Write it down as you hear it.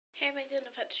Hey Megan,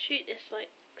 I've had to shoot this like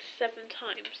 7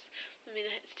 times. I mean,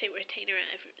 I had to take retainer out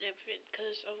and everything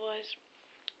because otherwise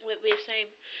we'd be the same.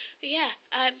 But yeah,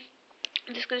 I'm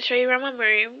just going to show you around my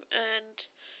room, and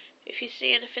if you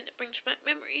see anything that brings back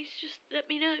memories, just let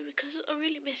me know because I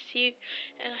really miss you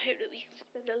and I hope that we can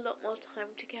spend a lot more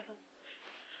time together.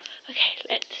 Okay,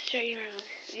 let's show you around.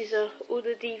 These are all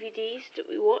the DVDs that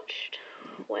we watched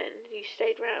when you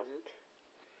stayed round.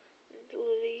 And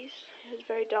all of these. It was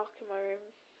very dark in my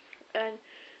room. And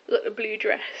look at the blue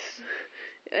dress.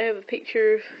 I have a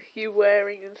picture of you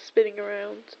wearing and spinning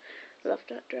around. Love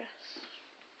that dress.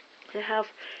 I have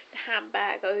the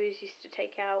handbag I always used to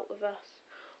take out with us.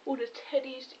 All the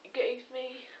teddies that you gave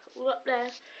me, all up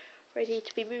there, ready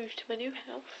to be moved to my new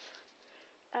house.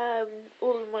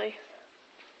 All of my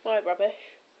rubbish.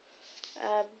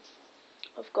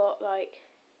 I've got like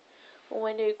all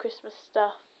my new Christmas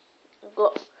stuff. I've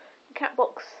got a cat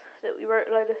box that we wrote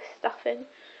a load of stuff in.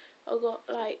 I've got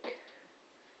like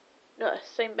not the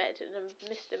same bed and a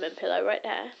Mr. Min pillow right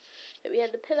there that we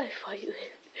had the pillow fight with.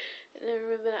 And then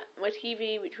remember that my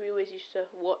TV, which we always used to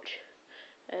watch,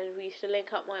 and we used to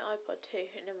link up my iPod too,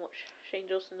 and then watch Shane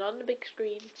Dawson on the big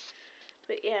screen.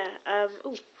 But yeah,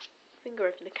 oh, finger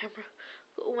over the camera.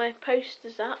 Got all my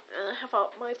posters up, and I have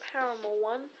up my Paramore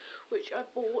one, which I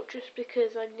bought just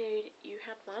because I knew that you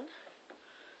had one.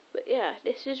 But yeah,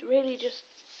 this is really just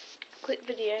a quick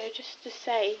video just to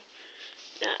say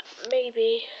that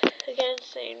maybe again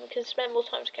soon we can spend more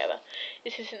time together.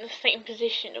 This isn't the same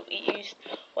position that we used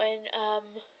when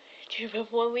do you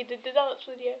remember when we did the dance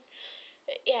video?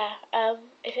 But yeah,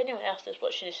 if anyone else is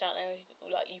watching this out there,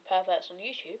 like you perverts on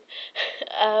YouTube,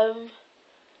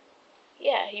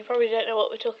 yeah, you probably don't know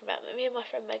what we're talking about, but me and my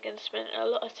friend Megan spent a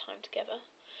lot of time together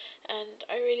and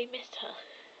I really missed her.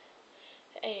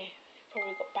 Anyway,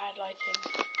 probably got bad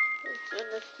lighting. And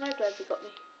the snow globes you got me.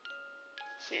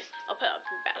 Yeah, I'll put up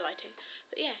some better lighting.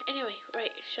 But yeah, anyway,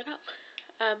 right, shut up.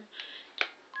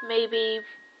 Maybe,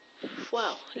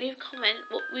 well, leave a comment.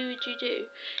 What would you do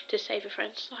to save a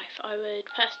friend's life? I would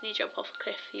personally jump off a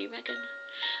cliff for you, Megan.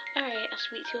 Alright, I'll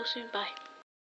speak to you all soon. Bye.